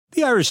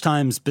the Irish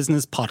Times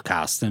Business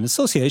Podcast in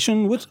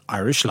association with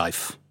Irish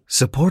Life.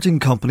 Supporting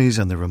companies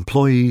and their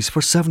employees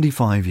for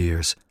 75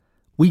 years.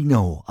 We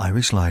know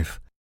Irish Life.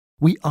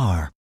 We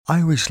are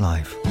Irish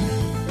Life.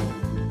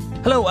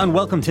 Hello and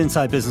welcome to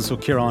Inside Business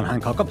with Ciarán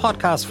Hancock, a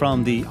podcast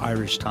from the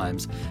Irish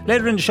Times.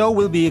 Later in the show,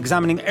 we'll be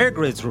examining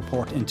EirGrid's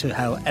report into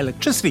how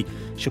electricity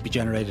should be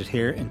generated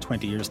here in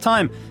 20 years'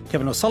 time.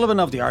 Kevin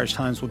O'Sullivan of the Irish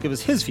Times will give us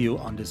his view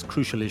on this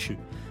crucial issue.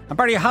 And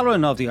Barry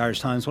Halloran of the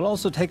Irish Times will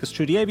also take us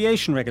through the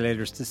aviation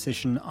regulator's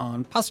decision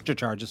on passenger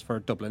charges for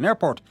Dublin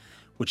Airport,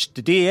 which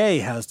the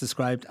DAA has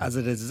described as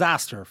a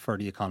disaster for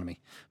the economy.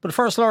 But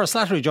first, Laura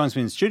Slattery joins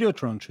me in the studio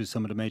to run through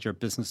some of the major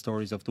business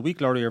stories of the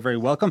week. Laura, you're very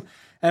welcome.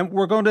 And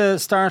we're going to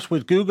start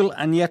with Google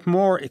and yet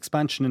more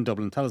expansion in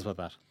Dublin. Tell us about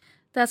that.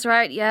 That's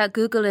right. Yeah,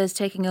 Google is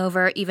taking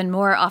over even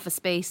more office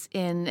space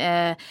in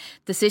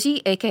the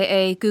city,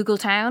 aka Google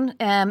Town.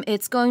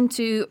 It's going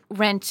to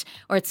rent,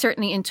 or it's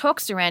certainly in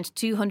talks to rent,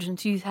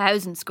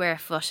 202,000 square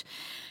foot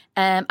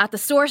at the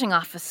sorting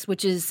office,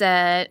 which is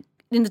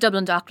in the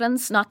Dublin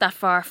Docklands, not that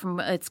far from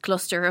its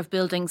cluster of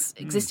buildings,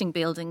 existing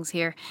buildings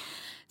here.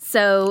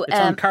 So it's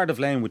on Cardiff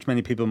Lane, which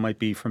many people might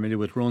be familiar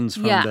with, runs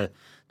from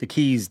the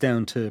Quays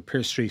down to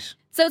Pearse Street.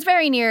 So it's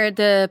very near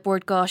the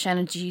Bord Gáis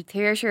Energy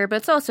Theatre, but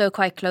it's also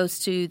quite close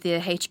to the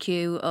HQ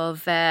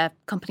of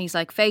companies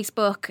like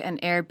Facebook and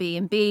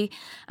Airbnb,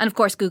 and of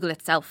course Google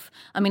itself.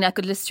 I mean, I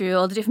could list through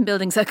all the different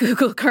buildings that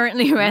Google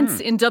currently rents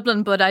in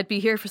Dublin, but I'd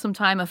be here for some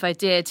time if I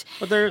did.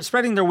 But they're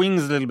spreading their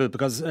wings a little bit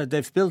because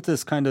they've built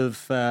this kind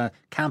of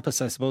campus,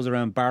 I suppose,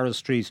 around Barrow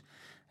Street.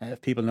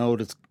 If people know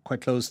it, it's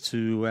quite close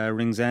to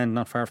Ringsend,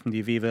 not far from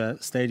the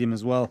Aviva Stadium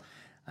as well.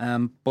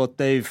 But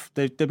they've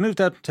moved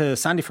out to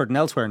Sandyford and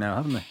elsewhere now,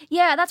 haven't they?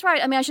 Yeah, that's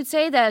right. I mean, I should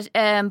say that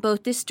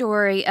both this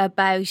story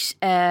about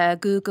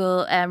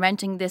Google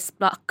renting this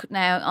block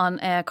now on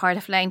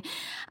Cardiff Lane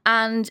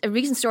and a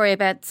recent story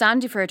about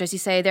Sandyford, as you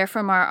say, they're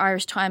from our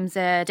Irish Times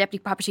Deputy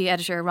Property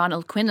Editor,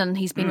 Ronald Quinlan.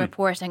 He's been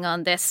reporting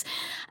on this.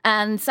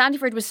 And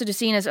Sandyford was sort of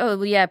seen as,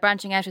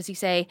 branching out, as you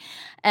say.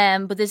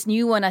 But this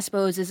new one, I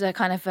suppose, is a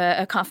kind of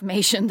a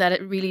confirmation that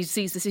it really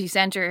sees the city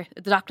centre,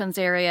 the Docklands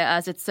area,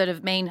 as its sort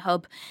of main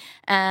hub.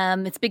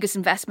 Its biggest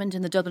investment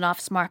in the Dublin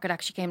office market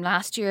actually came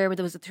last year, where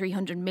there was a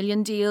 300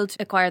 million deal to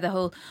acquire the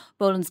whole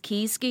Boland's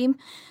Quays scheme.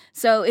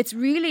 So it's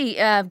really,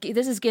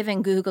 this is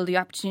giving Google the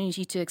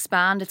opportunity to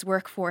expand its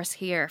workforce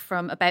here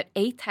from about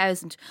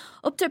 8,000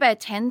 up to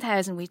about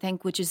 10,000, we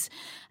think, which is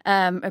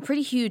a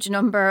pretty huge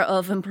number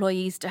of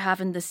employees to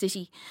have in the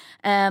city.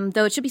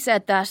 Though it should be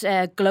said that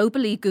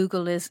globally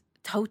Google is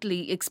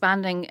totally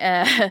expanding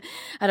at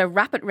a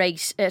rapid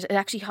rate. It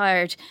actually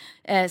hired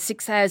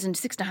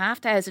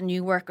 6,500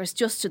 new workers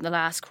just in the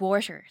last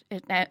quarter.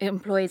 It now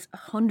employs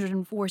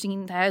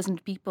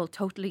 114,000 people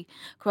totally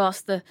across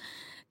the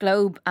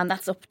globe, and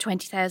that's up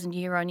 20,000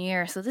 year on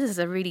year. So this is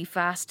a really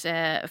fast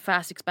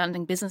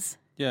expanding business.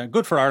 Yeah,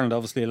 good for Ireland,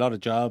 obviously. A lot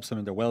of jobs. I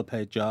mean, they're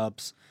well-paid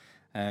jobs.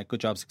 Good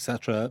jobs,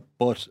 etc.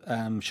 But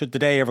should the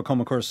day ever come,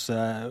 of course,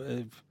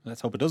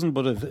 let's hope it doesn't,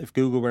 but if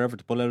Google were ever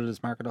to pull out of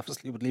this market,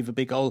 obviously it would leave a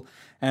big hole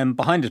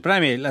behind it. But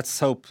anyway, let's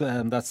hope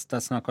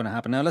that's not going to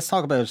happen. Now, let's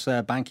talk about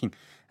banking.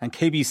 And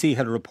KBC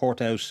had a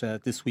report out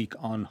this week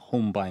on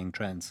home buying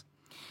trends.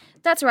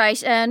 That's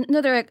right.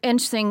 Another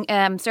interesting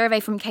survey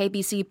from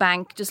KBC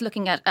Bank, just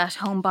looking at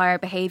home buyer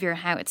behaviour,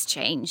 how it's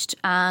changed.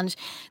 And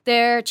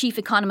their chief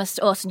economist,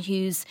 Austin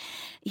Hughes,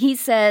 he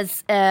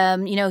says,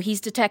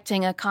 he's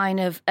detecting a kind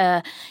of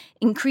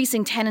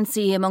increasing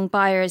tendency among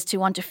buyers to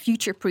want to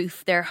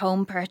future-proof their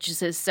home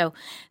purchases. So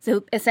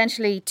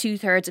essentially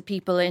 2/3 of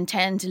people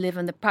intend to live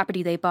in the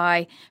property they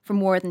buy for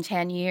more than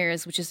 10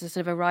 years, which is a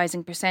sort of a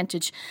rising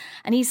percentage.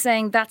 And he's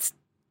saying that's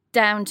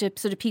down to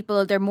sort of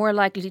people, they're more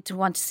likely to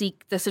want to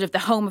seek the sort of the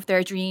home of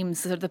their dreams,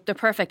 sort of the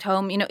perfect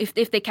home. You know,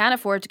 if they can't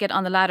afford to get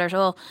on the ladder at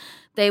all,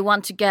 they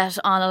want to get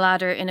on a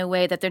ladder in a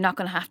way that they're not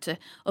going to have to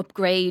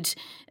upgrade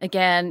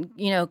again,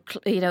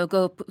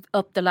 go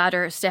up the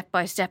ladder step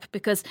by step,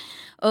 because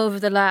over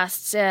the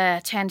last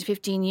 10 to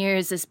 15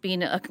 years, there's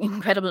been an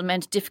incredible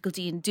amount of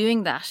difficulty in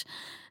doing that.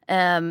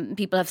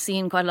 People have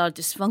seen quite a lot of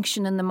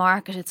dysfunction in the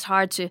market. It's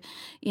hard to,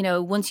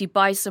 once you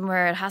buy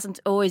somewhere, it hasn't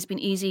always been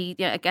easy,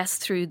 I guess,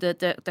 through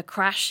the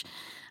crash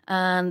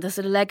and the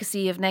sort of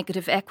legacy of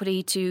negative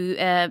equity to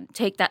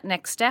take that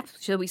next step.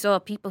 So we saw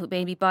people who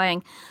may be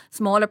buying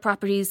smaller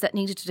properties that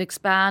needed to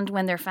expand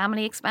when their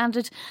family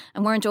expanded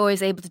and weren't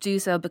always able to do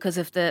so because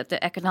of the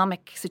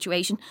economic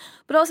situation,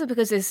 but also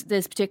because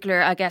there's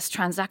particular, I guess,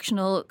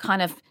 transactional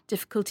kind of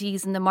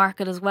difficulties in the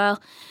market as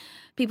well.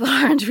 People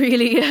aren't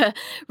really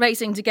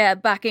racing to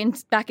get back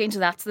into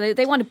that. So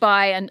they want to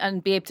buy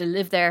and be able to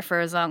live there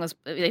for as long as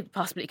they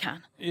possibly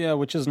can. Yeah,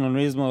 which isn't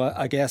unreasonable,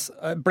 I guess.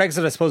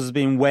 Brexit, I suppose, has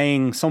been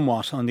weighing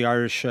somewhat on the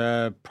Irish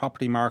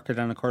property market.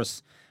 And of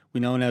course, we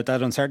know now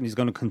that uncertainty is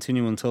going to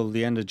continue until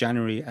the end of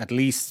January, at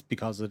least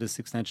because of this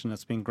extension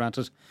that's been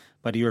granted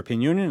by the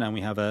European Union. And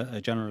we have a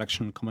general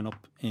election coming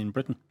up in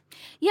Britain.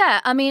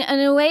 Yeah, I mean, in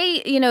a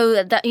way,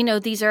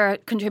 these are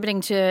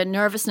contributing to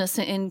nervousness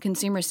in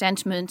consumer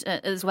sentiment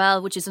as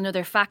well, which is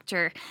another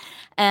factor.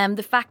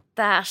 The fact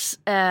that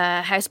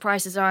house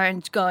prices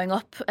aren't going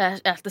up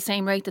at the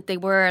same rate that they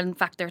were, in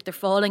fact, they're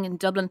falling in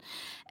Dublin,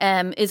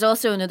 is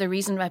also another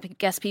reason why I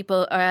guess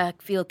people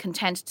feel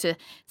content to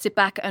sit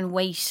back and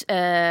wait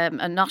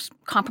and not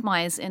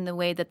compromise in the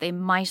way that they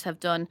might have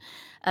done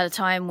at a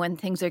time when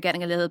things are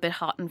getting a little bit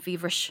hot and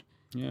feverish.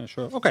 Yeah,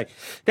 sure. Okay.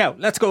 Now,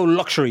 let's go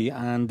luxury.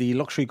 And the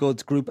luxury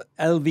goods group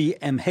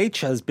LVMH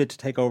has bid to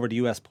take over the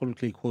US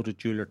publicly quoted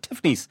jeweller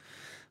Tiffany's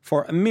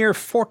for a mere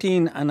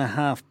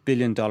 $14.5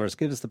 billion.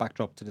 Give us the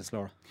backdrop to this,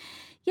 Laura.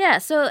 Yeah,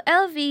 so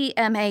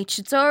LVMH,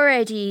 it's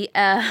already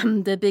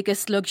the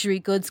biggest luxury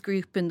goods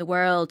group in the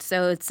world.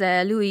 So it's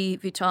Louis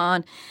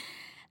Vuitton,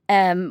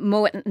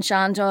 Moet and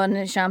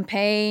Chandon,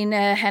 Champagne,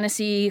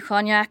 Hennessy,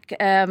 Cognac.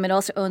 It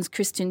also owns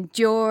Christian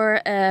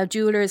Dior,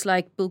 jewellers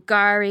like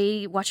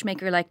Bulgari,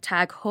 watchmaker like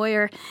Tag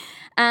Heuer.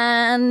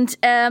 And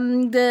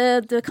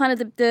the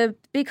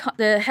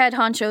head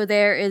honcho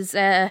there is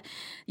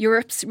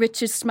Europe's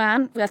richest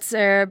man. That's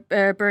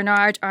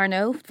Bernard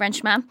Arnault,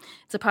 Frenchman.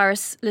 It's a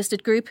Paris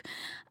listed group.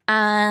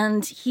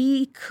 And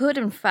he could,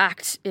 in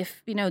fact,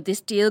 if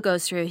this deal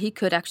goes through, he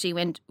could actually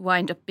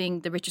wind up being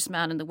the richest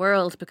man in the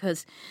world,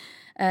 because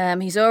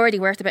he's already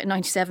worth about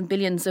 97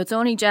 billion. So it's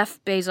only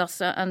Jeff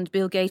Bezos and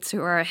Bill Gates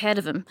who are ahead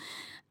of him.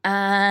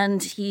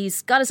 And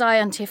he's got his eye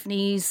on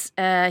Tiffany's.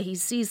 He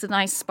sees the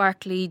nice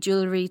sparkly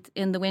jewellery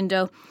in the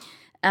window.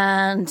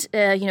 And,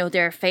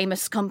 they're a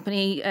famous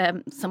company.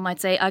 Some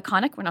might say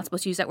iconic. We're not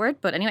supposed to use that word,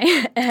 but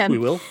anyway. We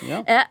will,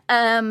 yeah.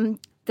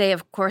 They,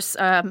 of course,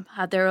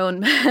 had their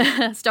own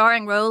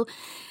starring role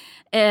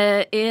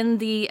in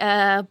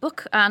the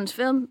book and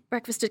film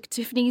Breakfast at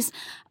Tiffany's,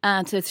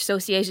 and it's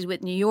associated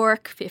with New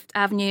York, Fifth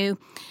Avenue.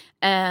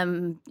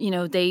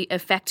 They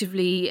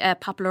effectively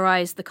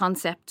popularised the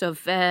concept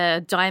of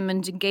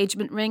diamond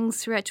engagement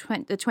rings throughout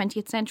the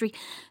 20th century.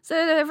 So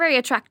they're a very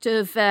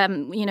attractive,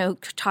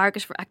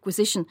 target for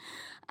acquisition.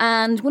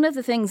 And one of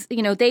the things,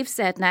 they've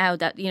said now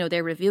that,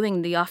 they're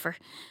reviewing the offer.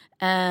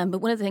 But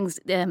one of the things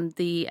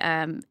the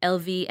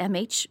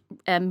LVMH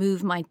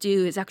move might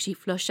do is actually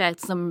flush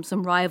out some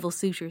rival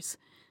suitors.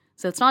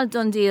 So it's not a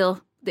done deal.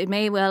 There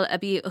may well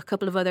be a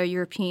couple of other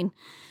European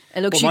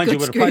luxury mind you,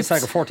 goods with a price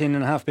tag of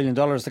 $14.5 billion,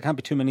 there can't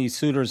be too many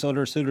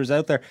other suitors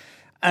out there.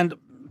 And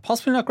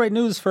possibly not great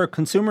news for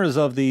consumers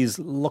of these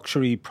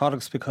luxury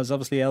products, because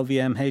obviously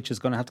LVMH is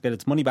going to have to get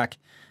its money back,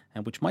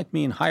 which might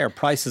mean higher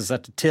prices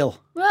at the till.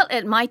 Well,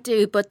 it might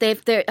do, but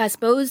I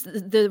suppose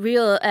the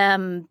real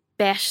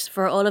bet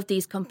for all of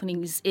these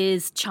companies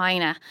is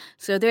China.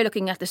 So they're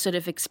looking at the sort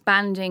of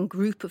expanding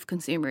group of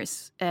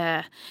consumers.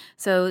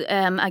 So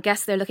I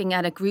guess they're looking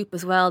at a group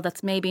as well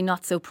that's maybe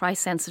not so price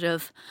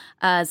sensitive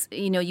as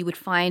you would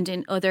find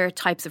in other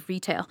types of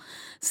retail.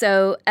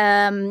 So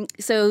Kering,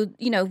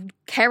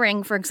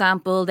 for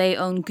example, they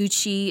own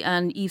Gucci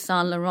and Yves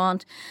Saint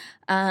Laurent.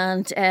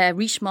 And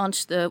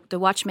Richemont, the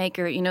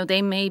watchmaker,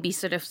 they may be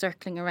sort of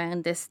circling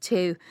around this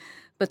too.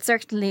 But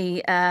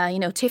certainly,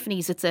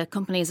 Tiffany's, it's a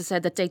company, as I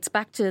said, that dates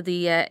back to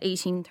the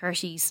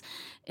 1830s.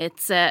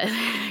 It's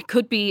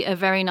could be a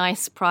very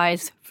nice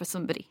prize for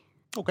somebody.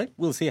 Okay,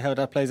 we'll see how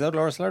that plays out.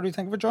 Laura Slattery,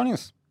 thank you for joining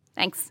us.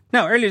 Thanks.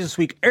 Now, earlier this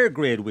week,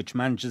 EirGrid, which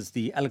manages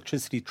the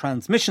electricity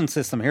transmission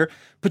system here,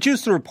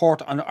 produced a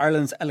report on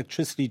Ireland's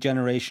electricity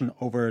generation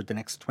over the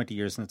next 20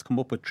 years, and it's come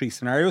up with 3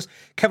 scenarios.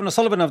 Kevin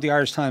O'Sullivan of the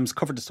Irish Times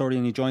covered the story,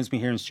 and he joins me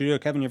here in studio.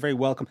 Kevin, you're very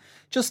welcome.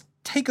 Just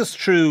take us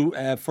through,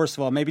 first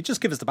of all, maybe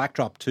just give us the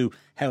backdrop to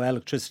how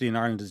electricity in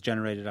Ireland is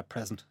generated at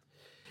present.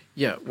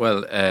 Yeah,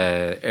 well,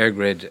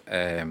 EirGrid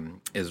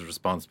is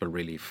responsible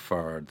really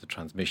for the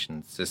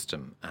transmission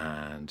system,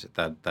 and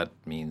that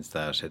means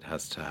that it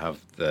has to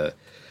have the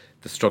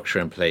structure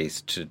in place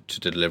to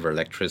deliver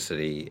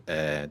electricity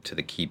to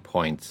the key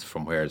points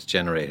from where it's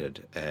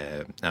generated.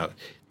 Now,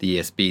 the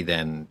ESB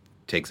then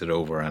takes it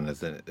over and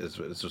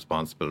is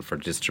responsible for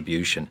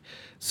distribution.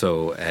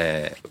 So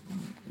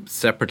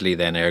separately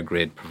then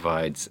EirGrid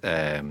provides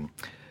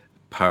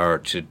power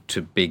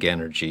to big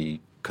energy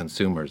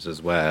consumers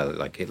as well,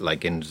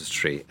 like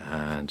industry,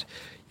 and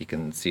you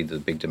can see the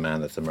big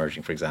demand that's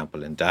emerging, for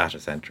example, in data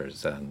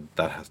centres, and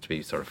that has to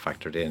be sort of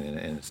factored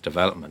in its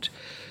development.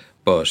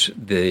 But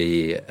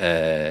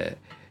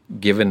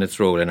given its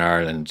role in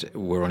Ireland,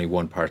 we're only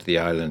one part of the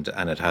island,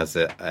 and it has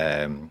a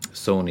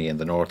Sony in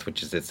the north,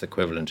 which is its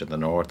equivalent in the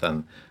north,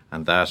 and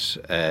that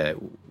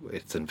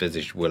it's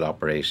envisaged will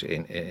operate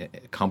in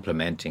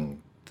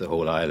complementing the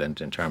whole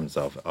island in terms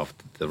of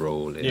the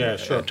role in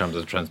terms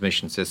of the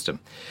transmission system.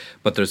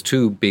 But there's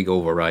 2 big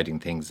overriding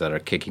things that are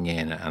kicking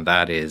in, and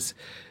that is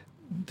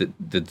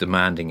the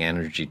demanding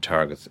energy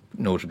targets,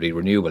 notably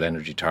renewable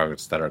energy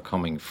targets that are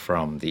coming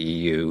from the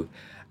EU,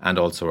 and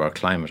also our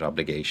climate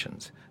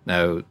obligations.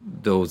 Now,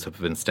 those have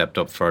been stepped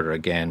up further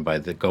again by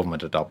the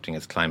government adopting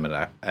its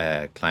climate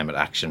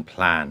action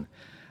plan.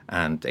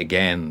 And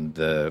again,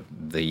 the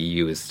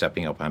EU is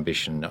stepping up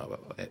ambition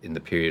in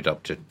the period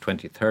up to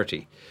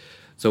 2030.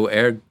 So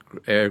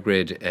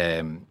EirGrid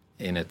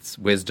in its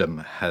wisdom,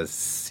 has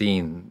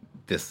seen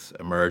this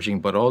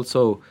emerging, but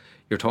also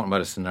you're talking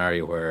about a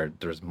scenario where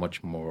there's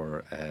much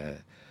more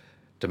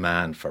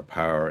demand for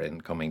power in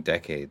coming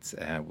decades.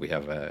 We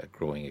have a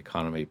growing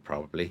economy,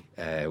 probably.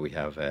 We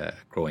have a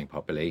growing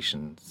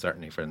population,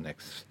 certainly for the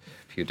next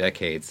few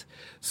decades.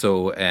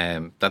 So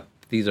that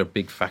these are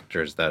big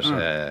factors that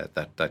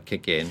that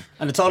kick in.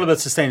 And it's all about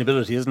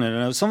sustainability, isn't it?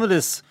 Now, some of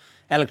this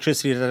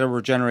electricity that we're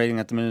generating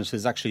at the minute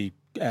is actually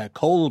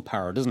coal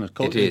powered, isn't it?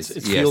 It is.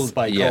 It's fueled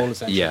by coal,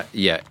 essentially.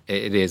 Yeah,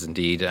 it is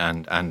indeed.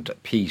 And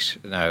peat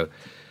now.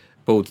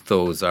 Both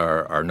those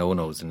are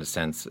no-nos in a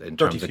sense in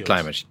terms of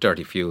climate.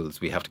 Dirty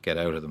fuels, we have to get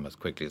out of them as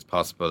quickly as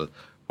possible,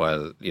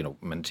 while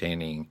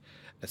maintaining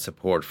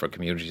support for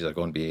communities that are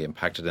going to be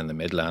impacted in the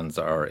Midlands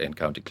or in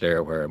County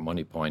Clare, where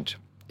Moneypoint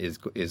is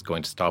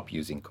going to stop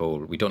using coal.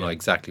 We don't know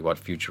exactly what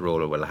future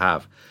role it will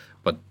have,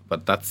 but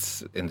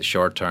that's in the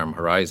short-term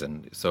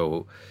horizon.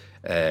 So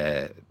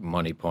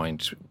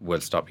Moneypoint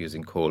will stop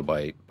using coal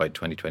by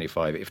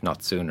 2025, if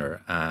not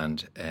sooner,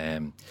 and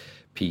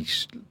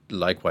peat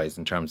likewise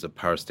in terms of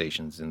power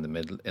stations in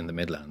the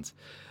Midlands.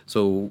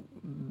 So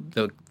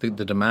the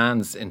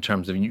demands in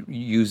terms of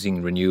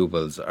using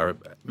renewables are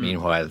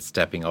meanwhile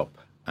stepping up.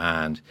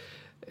 And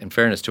in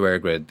fairness to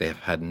EirGrid, they have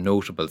had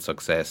notable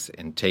success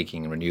in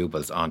taking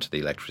renewables onto the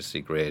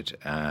electricity grid,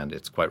 and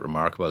it's quite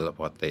remarkable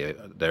what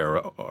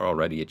they're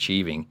already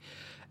achieving.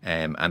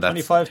 And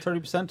that's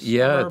 25-30%?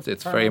 Yeah,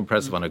 it's very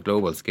impressive on a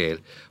global scale.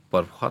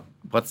 But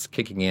what's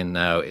kicking in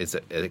now is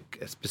a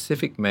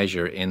specific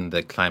measure in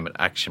the Climate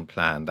Action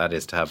Plan, that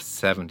is to have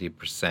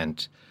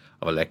 70%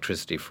 of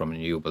electricity from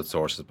renewable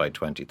sources by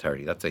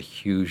 2030. That's a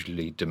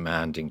hugely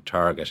demanding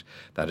target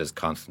that is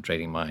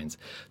concentrating minds.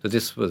 So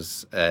this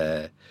was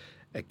a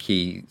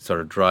key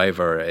sort of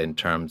driver in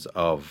terms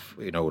of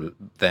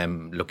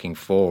them looking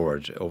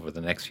forward over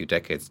the next few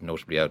decades,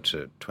 notably out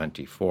to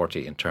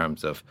 2040, in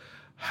terms of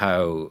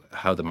how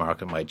the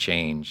market might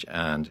change.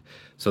 And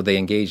so they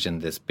engaged in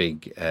this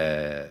big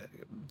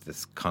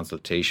this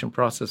consultation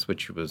process,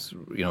 which was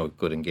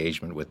good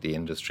engagement with the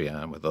industry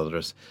and with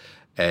others.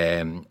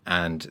 And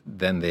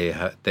then they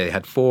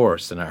had 4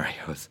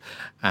 scenarios,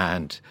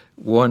 and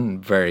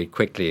one very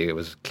quickly, it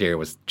was clear,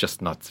 was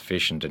just not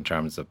sufficient in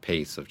terms of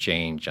pace of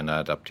change and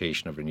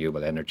adaptation of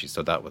renewable energy,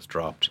 so that was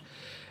dropped.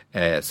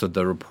 So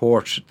the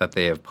report that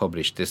they have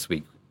published this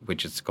week,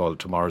 which is called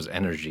Tomorrow's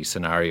Energy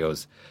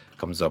Scenarios,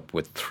 comes up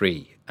with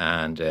 3,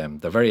 and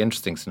they're very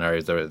interesting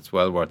scenarios. It's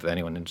well worth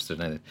anyone interested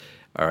in it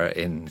or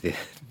in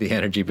the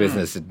energy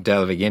business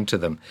delving into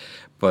them.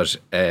 But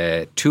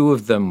 2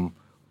 of them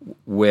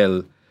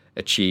will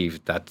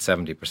achieve that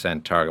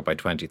 70% target by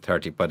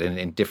 2030, but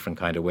in different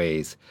kind of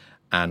ways.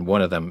 And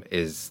one of them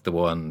is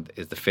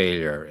the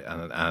failure,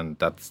 and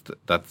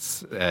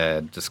that's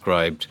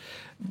described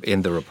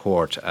in the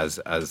report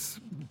as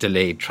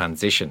delayed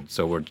transition.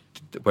 So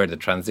where the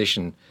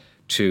transition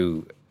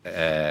to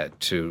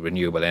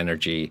renewable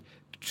energy,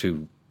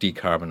 to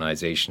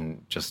decarbonisation,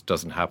 just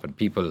doesn't happen.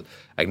 People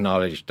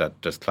acknowledge that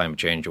there's climate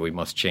change or we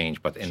must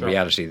change, but in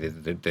reality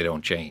they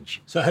don't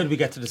change. So how do we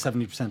get to the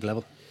 70%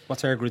 level?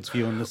 What's EirGrid's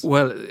view on this?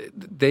 Well,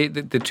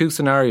 the 2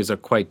 scenarios are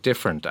quite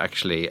different,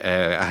 actually,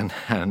 and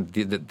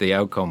the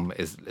outcome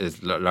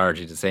is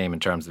largely the same in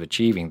terms of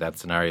achieving that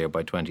scenario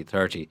by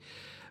 2030.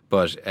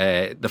 But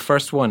the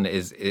first one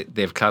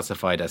they've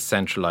classified as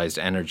centralised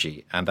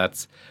energy, and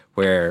that's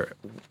where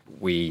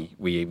we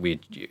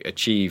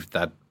achieve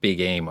that big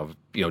aim of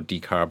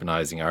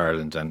decarbonising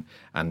Ireland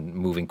and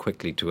moving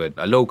quickly to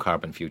a low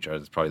carbon future.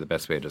 That's probably the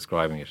best way of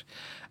describing it.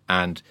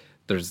 And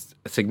there's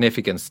a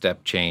significant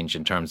step change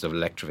in terms of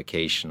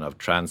electrification of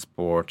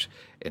transport,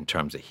 in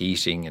terms of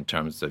heating, in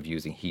terms of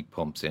using heat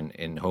pumps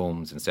in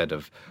homes instead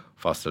of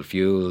fossil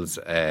fuels,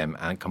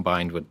 and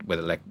combined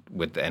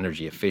with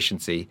energy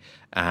efficiency,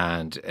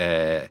 and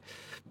that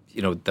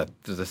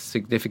there's a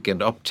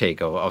significant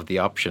uptake of the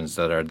options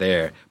that are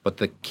there. But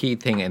the key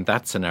thing in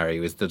that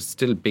scenario is there's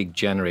still big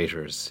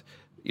generators,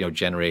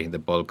 generating the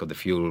bulk of the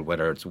fuel,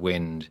 whether it's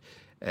wind,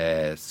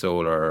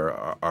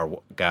 solar,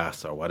 or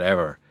gas, or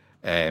whatever.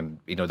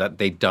 That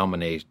they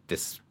dominate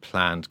this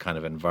planned kind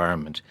of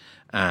environment.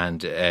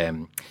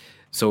 And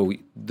so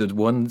the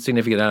one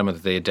significant element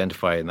that they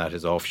identify in that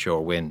is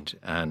offshore wind.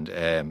 And,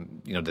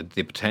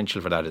 the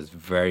potential for that is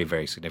very,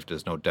 very significant.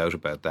 There's no doubt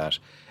about that.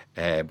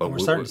 But we're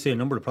starting to see a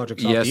number of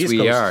projects off the East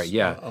Coast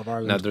of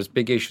Ireland. Now, there's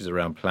big issues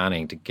around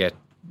planning to get,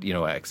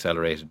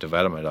 accelerated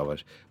development of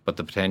it. But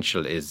the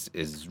potential is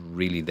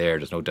really there.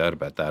 There's no doubt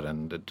about that.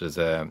 And there's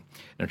an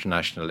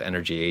International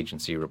Energy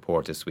Agency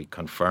report this week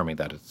confirming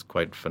that. It's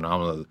quite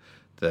phenomenal,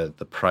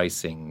 the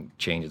pricing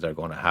changes that are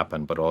going to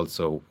happen, but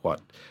also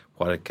what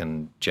it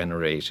can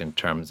generate in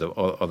terms of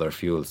other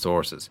fuel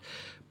sources.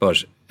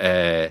 But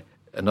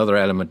another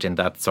element in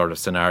that sort of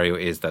scenario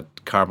is that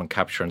carbon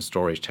capture and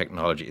storage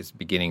technology is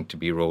beginning to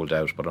be rolled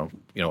out, but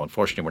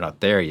unfortunately we're not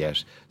there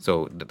yet.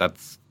 So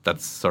that's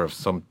sort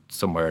of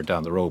somewhere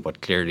down the road,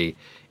 but clearly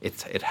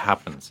it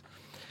happens.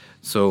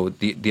 So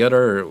the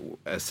other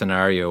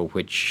scenario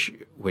which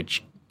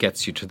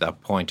gets you to that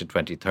point in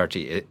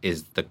 2030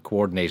 is the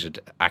coordinated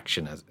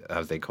action,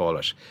 as they call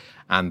it.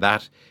 And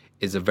that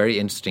is a very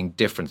interesting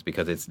difference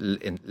because it's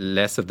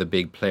less of the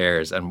big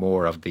players and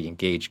more of the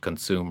engaged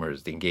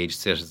consumers, the engaged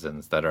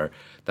citizens that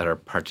are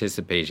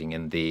participating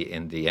in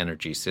the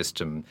energy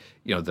system.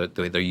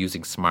 They're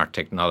using smart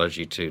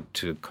technology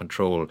to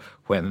control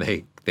when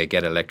they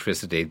get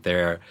electricity.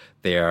 They're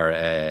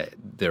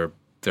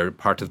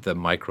part of the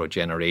micro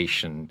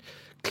generation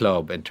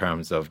club in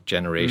terms of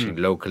generating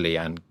locally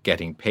and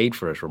getting paid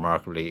for it,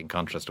 remarkably, in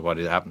contrast to what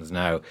happens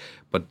now.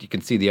 But you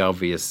can see the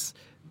obvious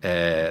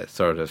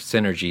sort of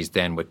synergies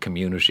then with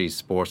communities,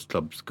 sports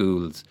clubs,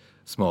 schools,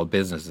 small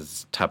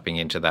businesses tapping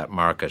into that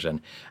market,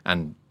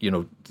 and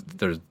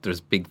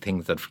there's big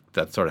things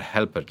that sort of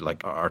help it,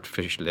 like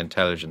artificial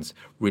intelligence,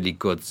 really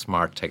good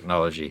smart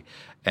technology,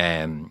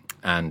 and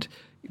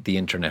the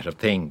Internet of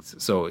Things.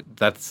 So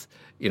that's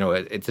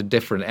it's a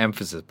different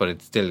emphasis, but it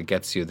still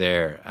gets you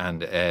there.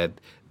 And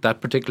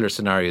that particular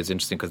scenario is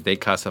interesting because they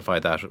classify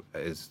that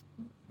as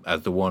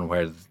the one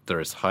where there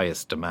is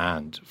highest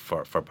demand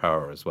for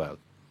power as well.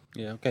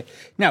 Yeah, okay.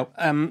 Now,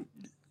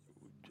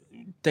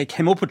 they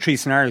came up with 3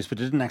 scenarios, but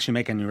they didn't actually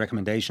make any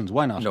recommendations.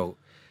 Why not? No.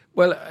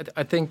 Well,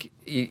 I think,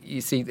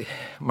 you see,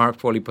 Mark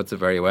Foley puts it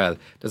very well.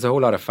 There's a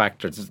whole lot of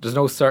factors. There's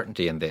no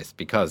certainty in this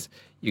because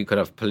you could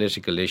have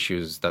political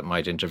issues that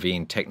might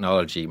intervene.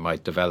 Technology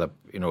might develop,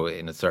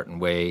 in a certain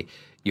way.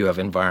 You have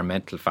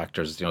environmental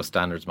factors.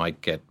 Standards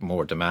might get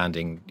more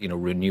demanding.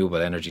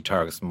 Renewable energy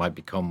targets might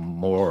become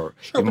more.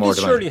 Sure, but this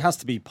surely has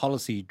to be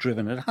policy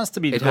driven. It has to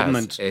be the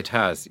government. It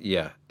has.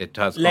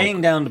 Laying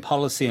down the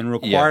policy and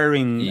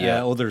requiring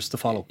others to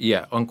follow.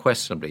 Yeah,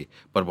 unquestionably.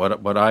 But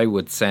what I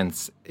would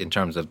sense in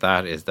terms of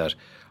that is that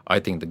I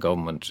think the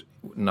government,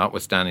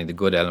 notwithstanding the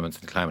good elements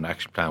of the Climate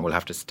Action Plan, will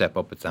have to step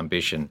up its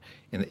ambition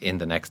in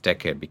the next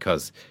decade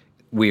because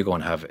we're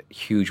going to have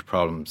huge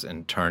problems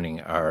in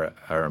turning our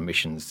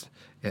emissions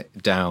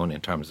down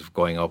in terms of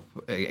going up,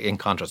 in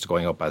contrast to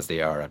going up as they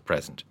are at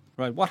present.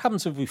 Right. What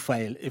happens if we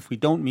fail? If we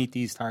don't meet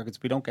these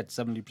targets, we don't get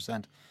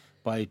 70%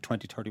 by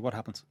 2030, what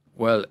happens?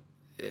 Well,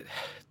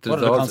 what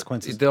are the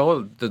consequences?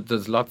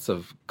 There's lots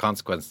of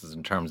consequences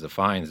in terms of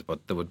fines,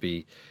 but there would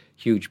be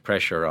huge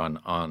pressure on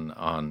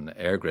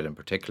EirGrid in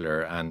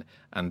particular, and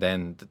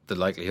then the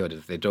likelihood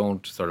if they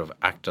don't sort of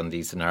act on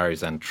these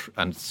scenarios and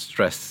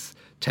stress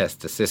test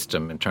the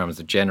system in terms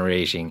of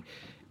generating,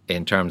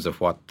 in terms of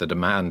what the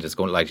demand is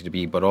likely to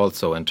be, but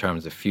also in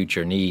terms of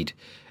future need,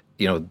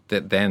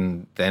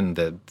 then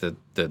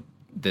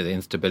the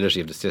instability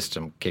of the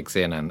system kicks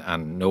in,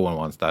 and no one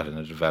wants that in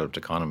a developed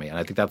economy. And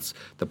I think that's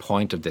the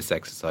point of this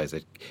exercise.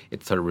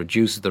 It sort of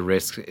reduces the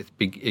risk.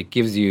 It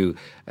gives you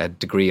a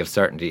degree of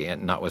certainty,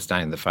 and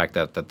notwithstanding the fact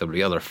that there'll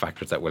be other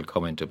factors that will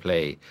come into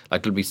play.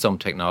 Like there'll be some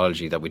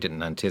technology that we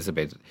didn't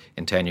anticipate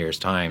in 10 years'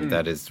 time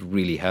that is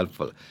really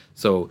helpful.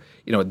 So,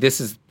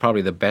 this is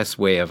probably the best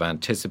way of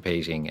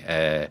anticipating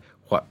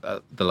what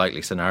the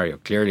likely scenario.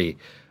 Clearly,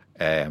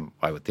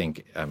 I would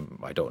think,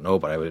 I don't know,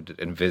 but I would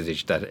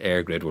envisage that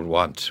EirGrid would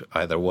want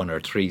either 1 or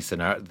 3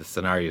 the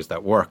scenarios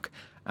that work,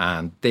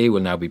 and they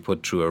will now be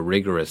put through a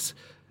rigorous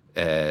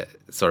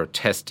sort of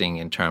testing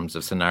in terms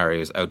of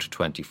scenarios out to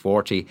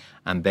 2040,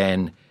 and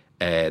then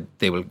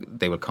they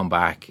will come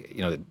back.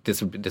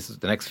 This is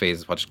the next phase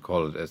is what's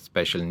called a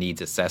special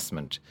needs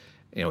assessment.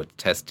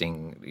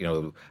 Testing,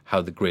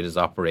 how the grid is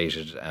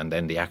operated, and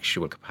then the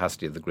actual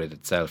capacity of the grid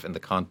itself in the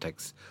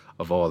context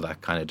of all that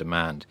kind of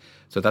demand.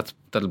 So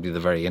that'll be the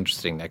very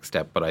interesting next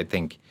step. But I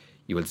think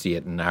you will see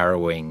it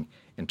narrowing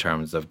in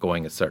terms of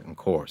going a certain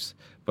course.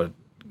 But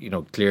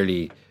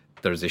clearly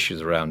there's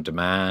issues around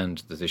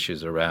demand. There's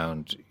issues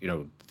around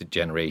the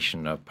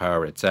generation of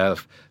power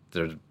itself.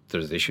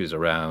 There's issues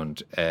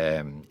around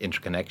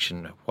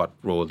interconnection, what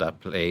role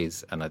that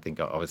plays, and I think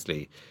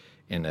obviously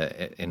in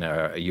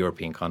a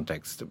European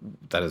context,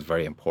 that is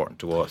very important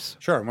to us.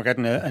 Sure, and we're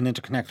getting an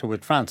interconnector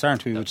with France,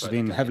 aren't we, which has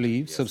been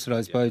heavily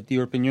subsidised by the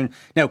European Union.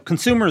 Now,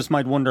 consumers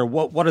might wonder,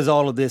 what is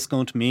all of this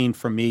going to mean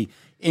for me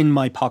in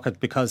my pocket?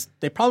 Because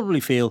they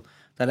probably feel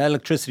that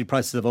electricity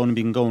prices have only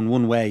been going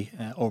one way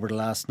over the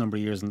last number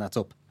of years, and that's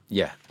up.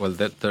 Yeah, well,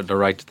 they're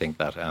right to think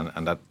that,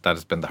 and that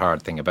has been the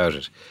hard thing about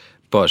it.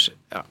 But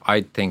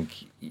I think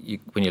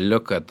when you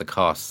look at the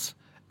costs,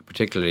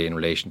 particularly in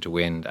relation to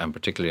wind and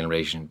particularly in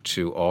relation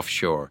to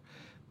offshore,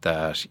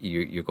 that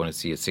you're going to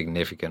see a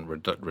significant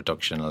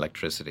reduction in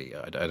electricity.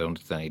 I don't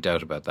think there's any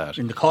doubt about that.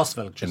 In the cost of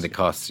electricity? In the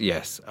costs,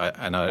 yes.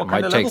 It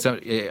might take some,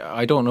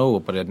 I don't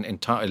know, but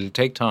it'll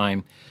take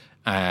time.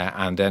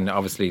 And then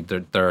obviously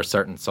there are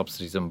certain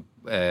subsidies and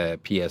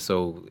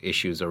PSO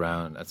issues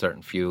around a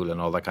certain fuel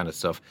and all that kind of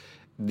stuff.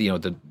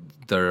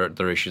 There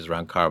are issues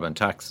around carbon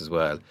tax as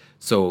well.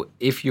 So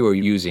if you're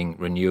using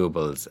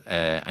renewables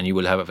and you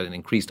will have an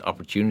increased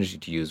opportunity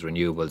to use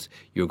renewables,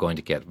 you're going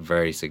to get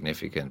very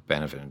significant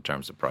benefit in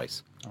terms of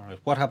price. All right.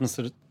 What happens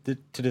to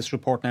this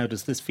report now?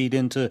 Does this feed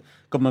into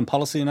government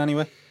policy in any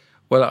way?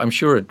 Well, I'm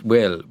sure it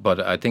will, but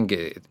I think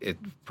it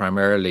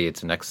primarily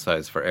it's an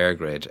exercise for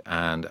EirGrid,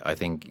 and I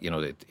think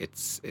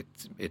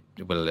it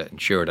will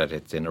ensure that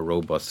it's in a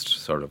robust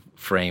sort of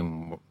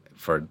frame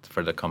for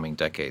the coming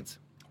decades.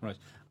 Right.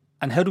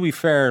 And how do we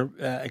fare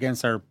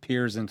against our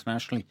peers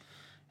internationally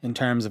in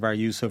terms of our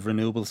use of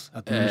renewables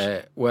at the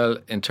minute? Well,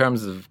 in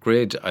terms of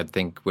grid, I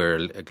think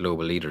we're a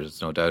global leader.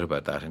 There's no doubt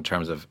about that. In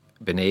terms of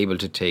being able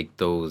to take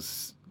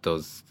those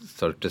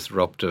sort of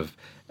disruptive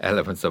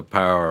elements of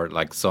power,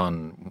 like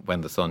sun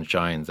when the sun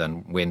shines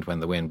and wind when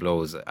the wind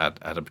blows at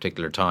a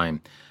particular time.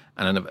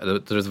 And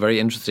there's a very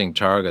interesting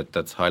target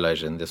that's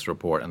highlighted in this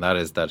report, and that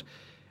is that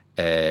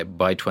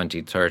by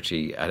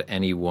 2030, at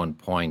any one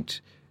point,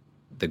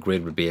 the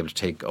grid would be able to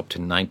take up to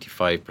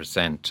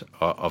 95%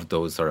 of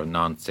those sort of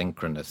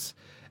non-synchronous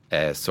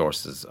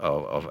sources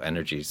of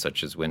energy,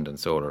 such as wind and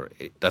solar.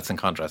 That's in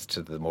contrast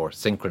to the more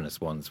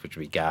synchronous ones, which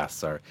would be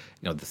gas or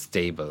the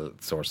stable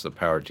source of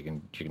power you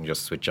can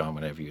just switch on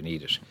whenever you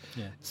need it.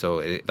 Yeah.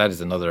 So that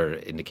is another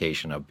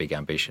indication of big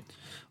ambition.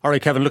 All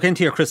right, Kevin, look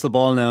into your crystal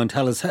ball now and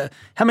tell us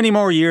how many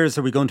more years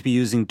are we going to be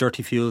using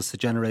dirty fuels to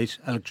generate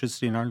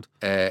electricity in Ireland?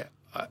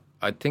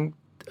 I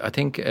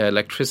think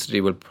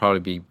electricity will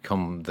probably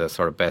become the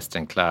sort of best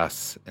in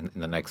class in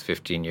the next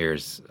 15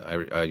 years.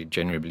 I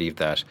genuinely believe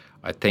that.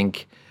 I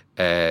think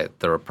there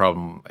are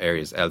problem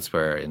areas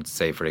elsewhere, in,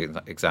 say, for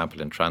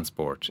example, in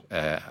transport.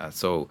 I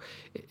think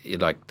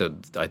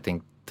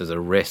there's a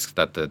risk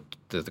that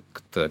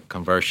the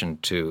conversion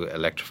to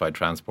electrified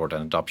transport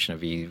and adoption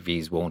of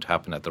EVs won't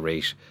happen at the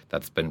rate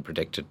that's been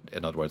predicted.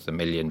 In other words, 1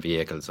 million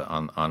vehicles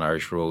on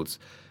Irish roads,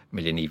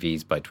 1 million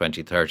EVs by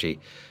 2030.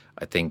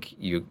 I think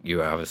you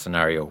have a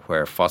scenario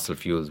where fossil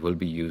fuels will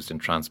be used in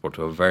transport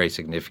to a very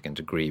significant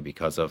degree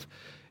because of,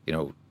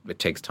 it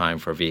takes time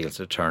for vehicles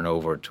to turn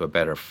over to a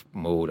better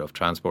mode of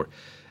transport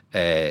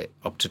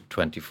up to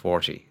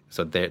 2040.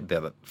 So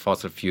the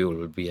fossil fuel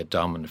will be a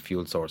dominant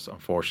fuel source,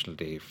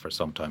 unfortunately, for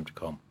some time to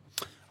come.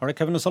 All right,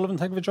 Kevin O'Sullivan,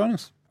 thank you for joining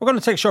us. We're going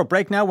to take a short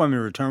break now. When we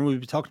return, we'll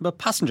be talking about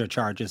passenger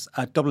charges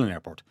at Dublin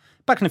Airport.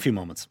 Back in a few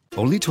moments.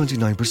 Only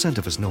 29%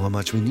 of us know how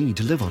much we need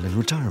to live on in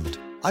retirement.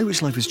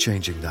 Irish Life is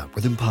changing that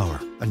with Empower,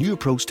 a new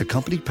approach to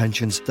company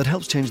pensions that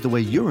helps change the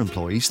way your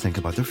employees think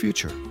about their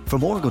future. For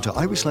more, go to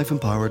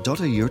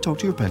irishlifeempower.ie or talk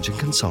to your pension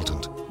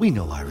consultant. We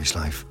know Irish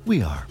Life.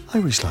 We are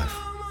Irish Life.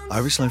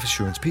 Irish Life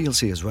Assurance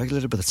PLC is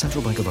regulated by the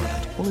Central Bank of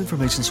Ireland. All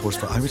information sourced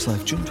for Irish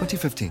Life, June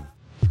 2015.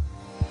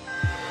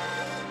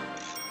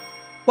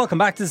 Welcome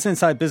back to this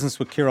Inside Business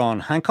with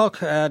Ciarán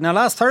Hancock. Now,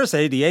 last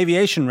Thursday, the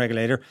aviation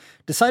regulator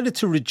decided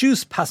to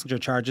reduce passenger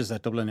charges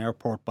at Dublin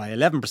Airport by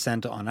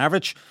 11% on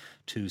average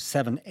to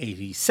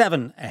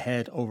 $7.87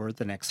 ahead over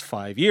the next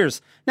 5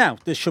 years. Now,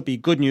 this should be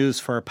good news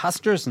for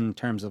passengers in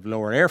terms of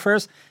lower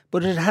airfares,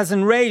 but it has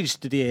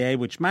enraged the DAA,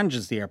 which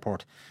manages the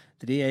airport.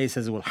 The DAA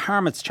says it will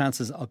harm its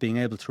chances of being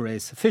able to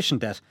raise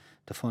sufficient debt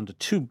to fund a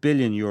 €2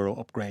 billion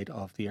upgrade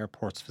of the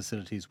airport's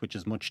facilities, which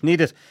is much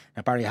needed.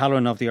 Now, Barry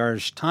Halloran of the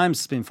Irish Times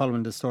has been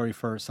following this story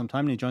for some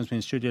time, and he joins me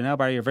in studio now.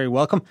 Barry, you're very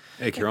welcome.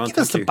 Hey, Ciarán, give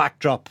us the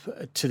backdrop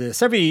to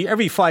this.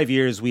 Every 5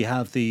 years we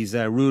have these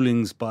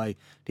rulings by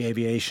the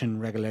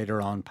aviation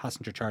regulator on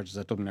passenger charges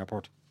at Dublin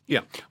Airport.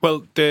 Yeah,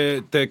 well,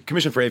 the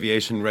Commission for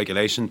Aviation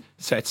Regulation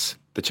sets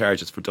the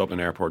charges for Dublin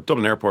Airport.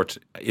 Dublin Airport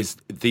is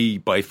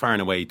by far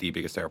and away the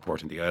biggest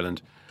airport in the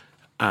island,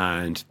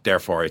 and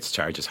therefore its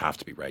charges have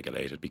to be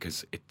regulated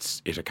because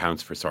it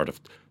accounts for sort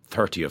of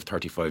 30 of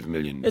 35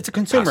 million. It's a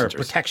consumer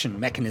passengers. Protection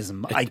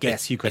mechanism, I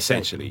guess you could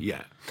essentially, say.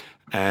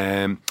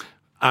 yeah.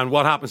 And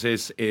what happens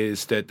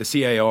is that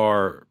the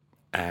CAR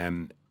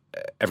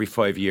every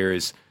 5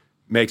 years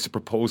makes a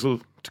proposal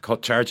to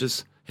cut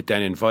charges. It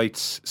then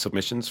invites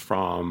submissions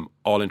from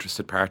all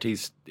interested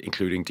parties,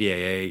 including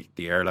DAA,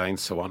 the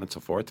airlines, so on and so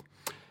forth.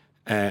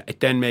 It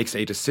then makes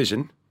a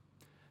decision,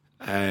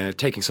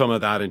 taking some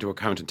of that into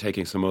account and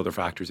taking some other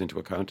factors into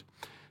account.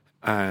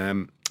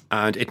 And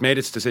it made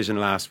its decision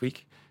last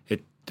week.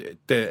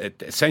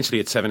 Essentially,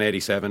 it's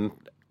 787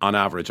 on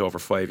average over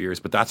 5 years,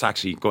 but that's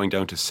actually going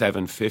down to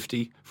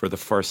 750 for the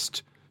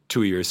first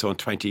 2 years. So in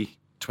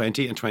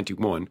 2020 and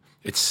 21,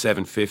 it's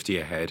 750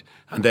 ahead,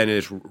 and then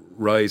it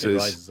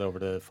rises over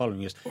the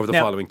following years. Over the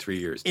following 3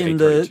 years, to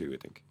 832, I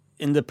think.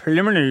 In the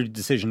preliminary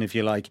decision, if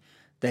you like,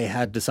 they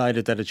had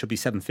decided that it should be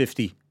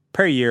 750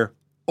 per year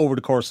over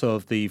the course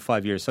of the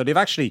 5 years. So they've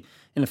actually,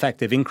 in effect,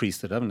 they've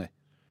increased it, haven't they?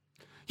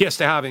 Yes,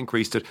 they have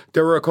increased it.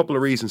 There were a couple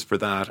of reasons for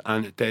that,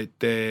 and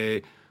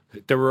the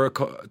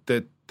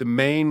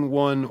main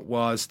one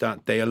was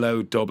that they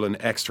allowed Dublin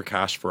extra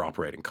cash for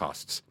operating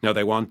costs. Now,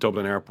 they want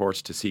Dublin Airport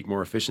to seek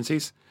more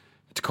efficiencies,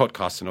 to cut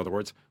costs, in other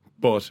words,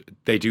 but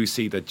they do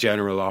see the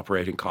general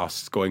operating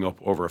costs going up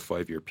over a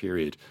 5 year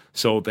period.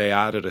 So they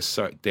added a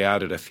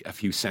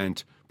few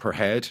cent per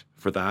head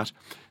for that.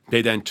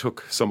 They then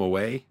took some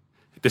away.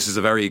 This is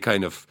a very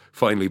kind of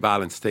finely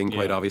balanced thing,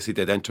 quite obviously.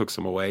 They then took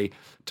some away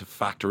to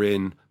factor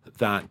in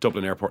that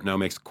Dublin Airport now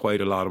makes quite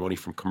a lot of money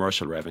from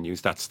commercial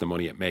revenues. That's the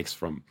money it makes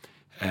from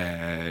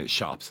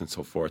shops and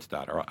so forth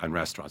and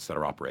restaurants that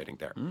are operating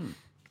there.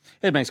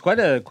 It makes quite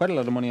a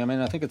lot of money. I mean,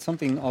 I think it's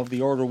something of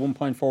the order of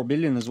 1.4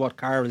 billion is what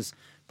Carr is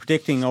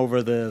predicting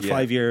over the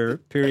 5-year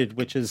period,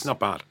 which is not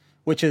bad.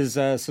 Which is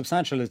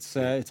substantial. It's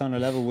on a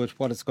level with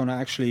what it's going to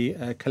actually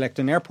collect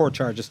in airport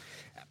charges.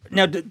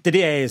 Now, the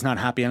DAA is not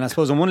happy, and I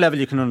suppose on one level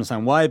you can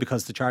understand why,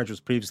 because the charge was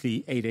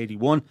previously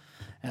 881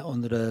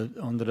 under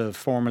the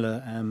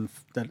formula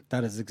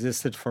that has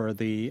existed for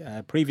the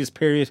previous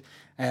period,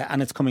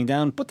 and it's coming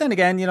down. But then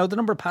again, the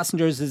number of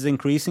passengers is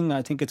increasing.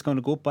 I think it's going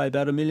to go up by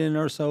about 1 million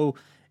or so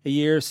a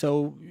year.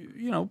 So,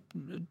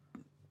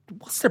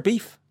 what's their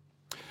beef?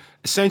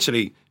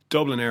 Essentially,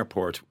 Dublin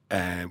Airport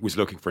was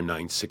looking for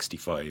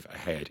 965 a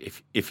head,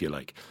 if you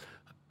like.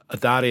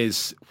 That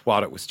is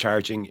what it was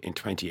charging in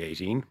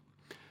 2018.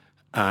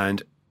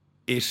 And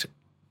it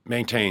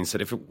maintains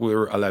that if it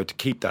were allowed to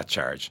keep that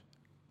charge,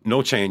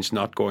 no change,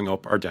 not going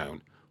up or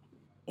down,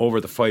 over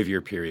the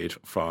 5-year period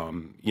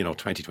from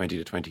 2020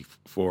 to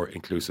 24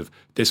 inclusive,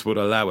 this would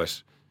allow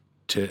it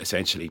to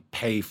essentially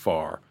pay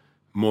for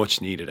much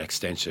needed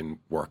extension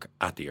work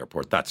at the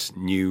airport. That's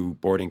new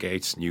boarding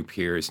gates, new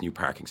piers, new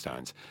parking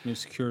stands. New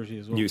security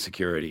as well. New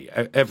security.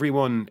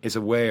 Everyone is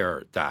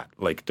aware that,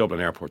 like, Dublin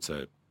Airport's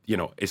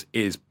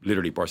is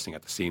literally bursting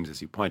at the seams,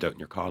 as you point out in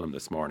your column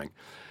this morning.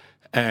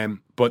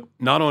 But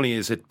not only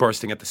is it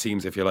bursting at the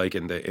seams, if you like,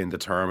 in the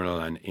terminal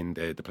and in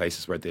the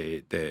places where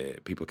the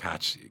people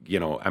catch,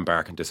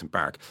 embark and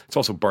disembark, it's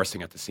also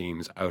bursting at the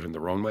seams out in the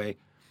runway,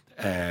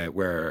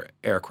 where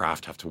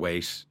aircraft have to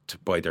wait to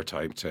bide their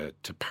time to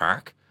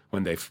park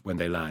when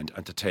they land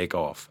and to take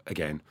off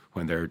again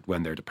when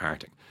they're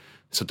departing.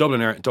 So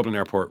Dublin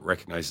Airport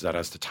recognises that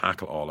as to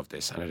tackle all of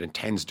this, and it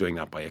intends doing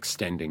that by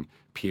extending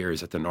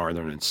piers at the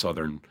northern and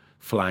southern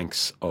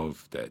flanks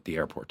of the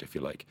airport, if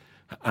you like.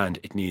 And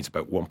it needs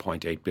about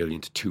 1.8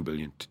 billion to 2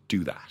 billion to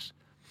do that.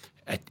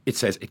 It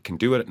says it can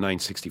do it at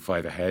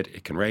 965 a head.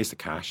 It can raise the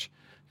cash,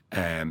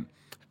 and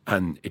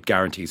it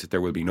guarantees that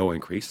there will be no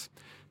increase.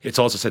 It's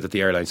also said that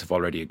the airlines have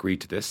already agreed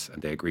to this,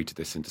 and they agreed to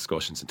this in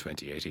discussions in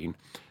 2018.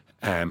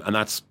 And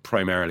that's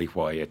primarily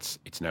why it's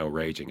now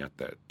raging at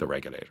the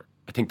regulator.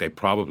 I think they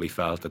probably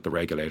felt that the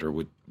regulator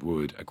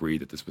would agree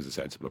that this was a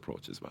sensible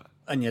approach as well.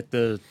 And yet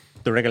the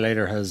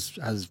regulator has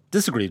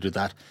disagreed with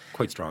that.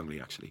 Quite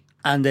strongly, actually.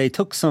 And they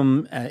took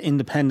some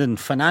independent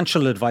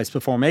financial advice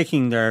before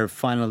making their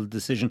final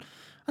decision.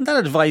 And that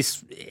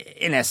advice,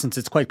 in essence,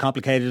 it's quite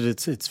complicated.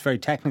 It's very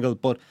technical.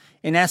 But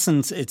in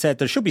essence, it said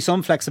there should be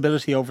some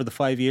flexibility over the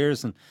 5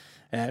 years, and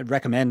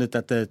recommended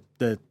that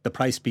the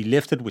price be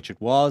lifted, which it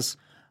was.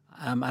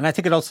 And I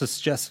think it also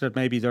suggested that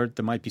maybe there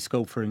might be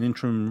scope for an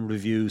interim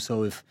review.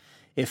 So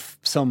if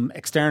some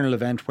external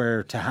event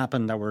were to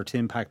happen that were to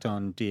impact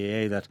on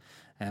DAA, that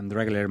the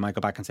regulator might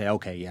go back and say,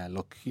 okay, yeah,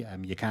 look,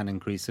 you can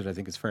increase it. I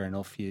think it's fair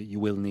enough. You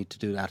will need to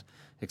do that,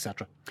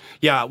 etc.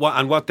 Yeah,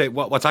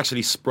 what's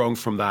actually sprung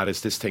from that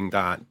is this thing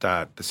that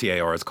the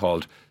CAR has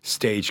called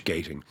stage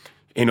gating.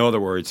 In other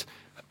words,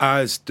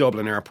 as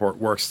Dublin Airport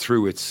works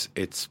through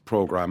its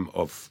programme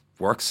of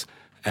works,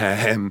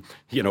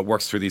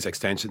 works through these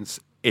extensions,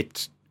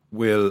 it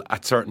will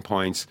at certain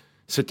points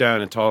sit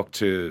down and talk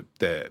to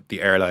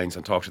the airlines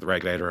and talk to the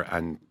regulator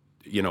and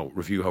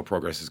review how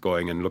progress is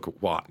going and look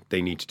at what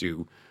they need to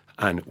do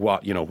and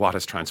what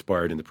has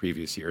transpired in the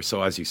previous year.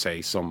 So as you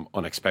say, some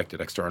unexpected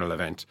external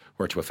event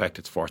were to affect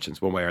its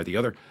fortunes one way or the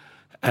other,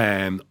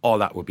 all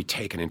that would be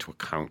taken into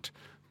account.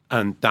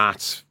 And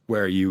that's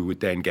where you would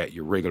then get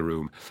your wriggle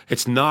room.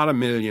 It's not a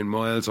million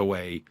miles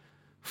away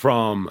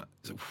from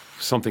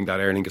something that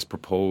Aer Lingus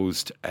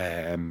proposed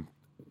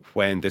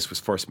when this was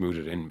first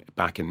mooted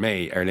back in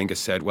May. Aer Lingus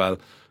said, well,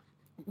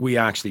 we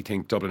actually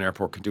think Dublin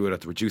Airport can do it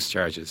at the reduced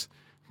charges,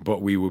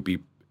 but we would be,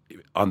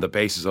 on the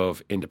basis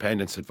of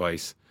independence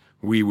advice,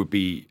 we would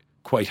be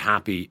quite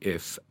happy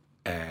if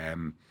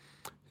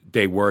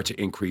they were to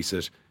increase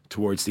it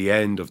towards the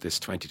end of this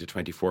 20 to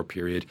 24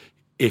 period,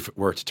 if it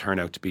were to turn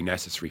out to be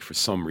necessary for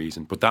some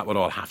reason. But that would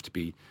all have to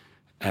be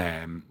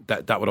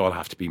that would all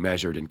have to be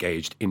measured and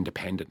gauged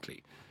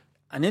independently.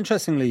 And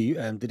interestingly,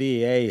 the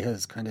DAA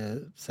has kind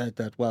of said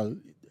that, well,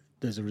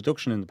 there's a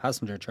reduction in the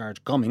passenger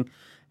charge coming.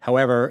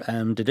 However,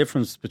 the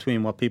difference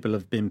between what people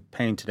have been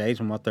paying to date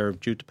and what they're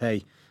due to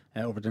pay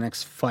over the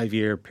next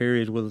 5-year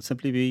period will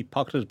simply be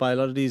pocketed by a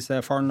lot of these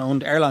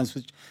foreign-owned airlines,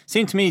 which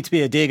seem to me to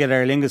be a dig at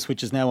Aer Lingus,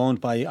 which is now owned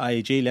by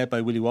IAG, led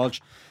by Willie Walsh,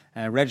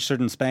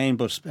 registered in Spain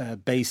but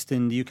based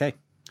in the UK.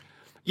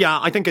 Yeah,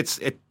 I think it's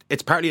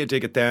partly a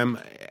dig at them.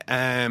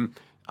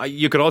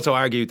 You could also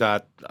argue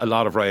that a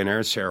lot of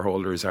Ryanair's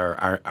shareholders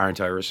aren't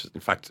Irish.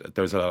 In fact,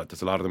 there's a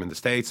lot of them in the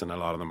States, and a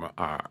lot of them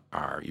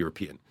are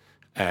European.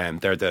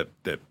 They're the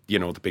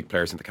big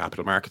players in the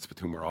capital markets with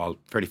whom we're all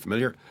fairly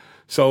familiar.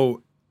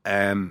 So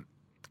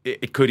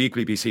it could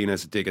equally be seen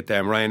as a dig at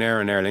them.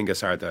 Ryanair and Aer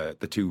Lingus are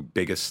the two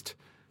biggest.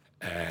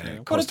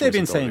 What have they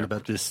been saying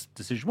about this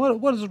decision?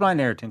 What does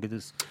Ryanair think of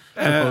this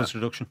proposed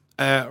reduction?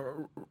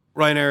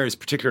 Ryanair is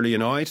particularly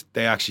annoyed.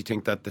 They actually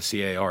think that the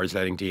CAR is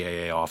letting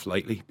DAA off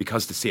lightly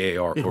because the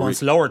CAR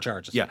wants lower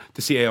charges. Yeah,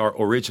 the CAR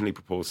originally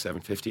proposed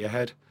 $750 a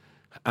head,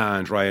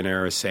 and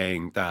Ryanair is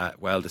saying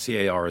that, well, the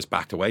CAR has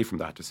backed away from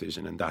that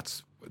decision, and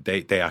that's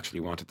they actually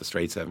wanted the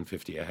straight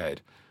 750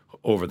 ahead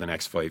over the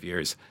next 5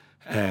 years.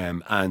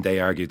 And they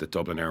argued that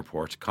Dublin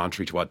Airport,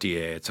 contrary to what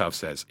DAA itself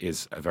says,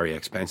 is a very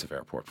expensive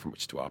airport from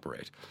which to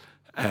operate.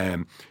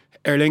 Aer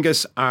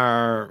Lingus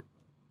are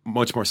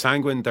much more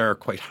sanguine. They're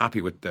quite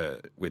happy with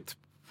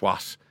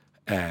what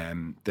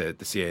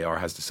the CAR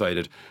has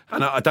decided,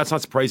 and that's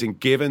not surprising,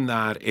 given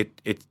that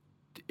it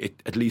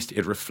at least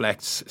it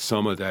reflects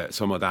some of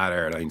that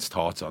airline's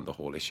thoughts on the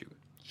whole issue.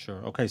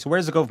 Sure. Okay. So where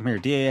does it go from here?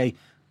 DAA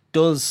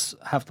does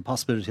have the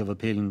possibility of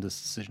appealing this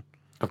decision.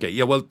 Okay,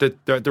 yeah, well,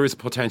 there is a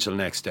potential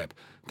next step.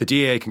 The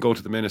DAA can go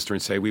to the Minister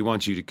and say, we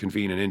want you to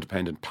convene an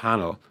independent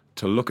panel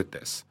to look at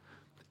this.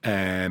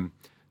 And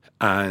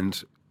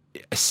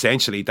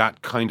essentially,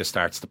 that kind of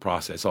starts the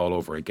process all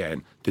over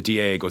again. The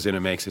DAA goes in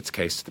and makes its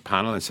case to the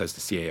panel and says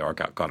the CAR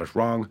got it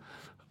wrong.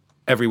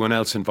 Everyone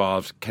else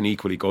involved can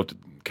equally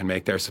can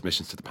make their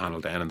submissions to the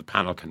panel then, and the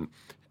panel can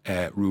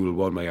rule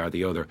one way or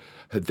the other.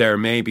 There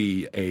may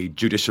be a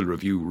judicial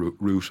review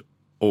route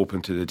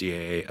open to the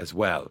DAA as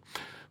well.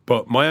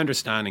 But my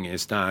understanding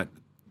is that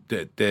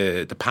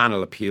the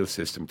panel appeal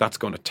system, that's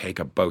going to take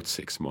about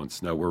 6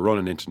 months. Now, we're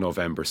running into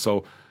November.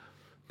 So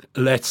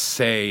let's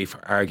say,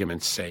 for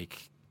argument's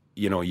sake,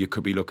 you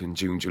could be looking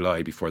June,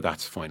 July before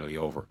that's finally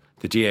over.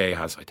 The DAA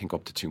has, I think,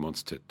 up to 2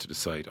 months to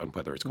decide on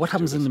whether it's going What to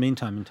happens do in this. the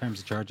meantime in terms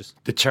of charges?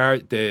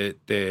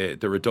 The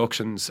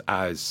reductions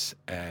as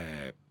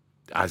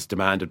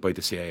demanded by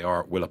the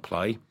CAR will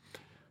apply.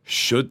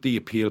 Should the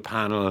appeal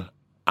panel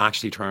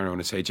actually turn around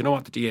and say, do you know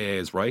what, the DAA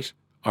is right?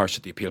 Or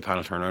should the appeal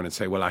panel turn around and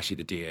say, well, actually,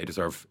 the DAA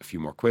deserve a few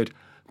more quid?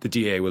 The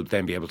DAA will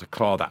then be able to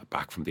claw that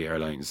back from the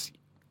airlines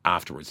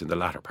afterwards in the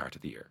latter part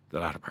of the year,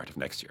 the latter part of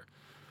next year.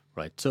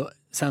 Right. So it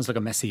sounds like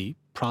a messy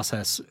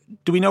process.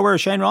 Do we know where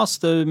Shane Ross,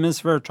 the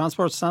Minister for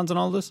Transport, stands on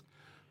all this?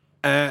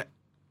 In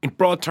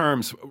broad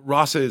terms,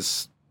 Ross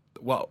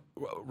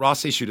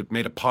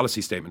made a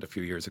policy statement a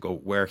few years ago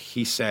where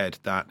he said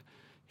that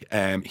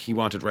he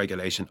wanted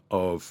regulation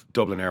of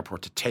Dublin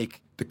Airport to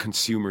take the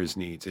consumer's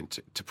needs and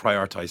to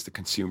prioritise the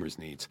consumer's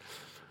needs.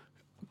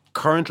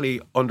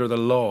 Currently, under the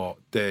law,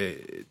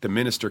 the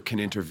Minister can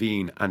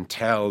intervene and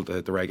tell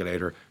the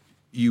regulator,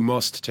 you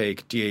must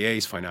take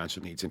DAA's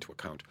financial needs into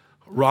account.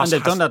 And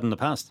they've done that in the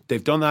past.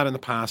 They've done that in the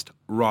past.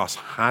 Ross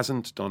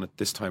hasn't done it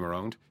this time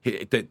around.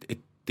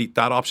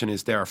 That option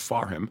is there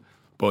for him,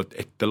 but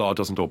the law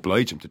doesn't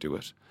oblige him to do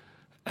it.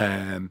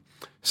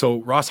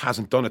 So Ross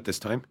hasn't done it this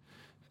time.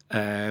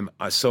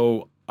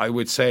 So I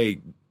would say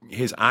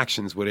his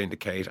actions would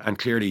indicate, and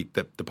clearly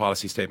the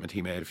policy statement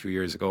he made a few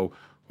years ago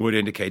would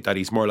indicate that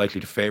he's more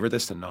likely to favour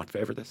this than not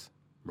favour this.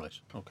 Right,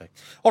 okay.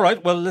 All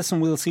right, well, listen,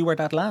 we'll see where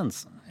that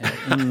lands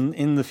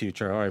in the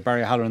future. All right,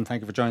 Barry O'Halloran, thank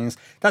you for joining us.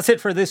 That's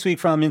it for this week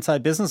from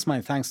Inside Business.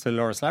 My thanks to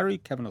Laura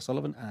Slattery, Kevin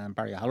O'Sullivan and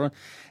Barry O'Halloran.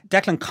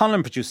 Declan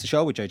Conlon produced the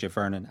show with JJ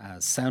Vernon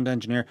as sound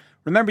engineer.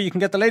 Remember, you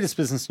can get the latest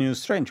business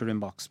news straight into your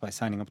inbox by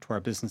signing up to our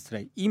Business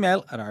Today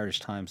email at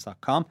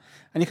irishtimes.com.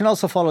 And you can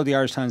also follow the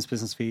Irish Times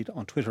business feed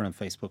on Twitter and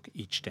Facebook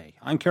each day.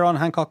 I'm Ciarán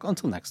Hancock.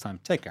 Until next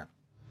time, take care.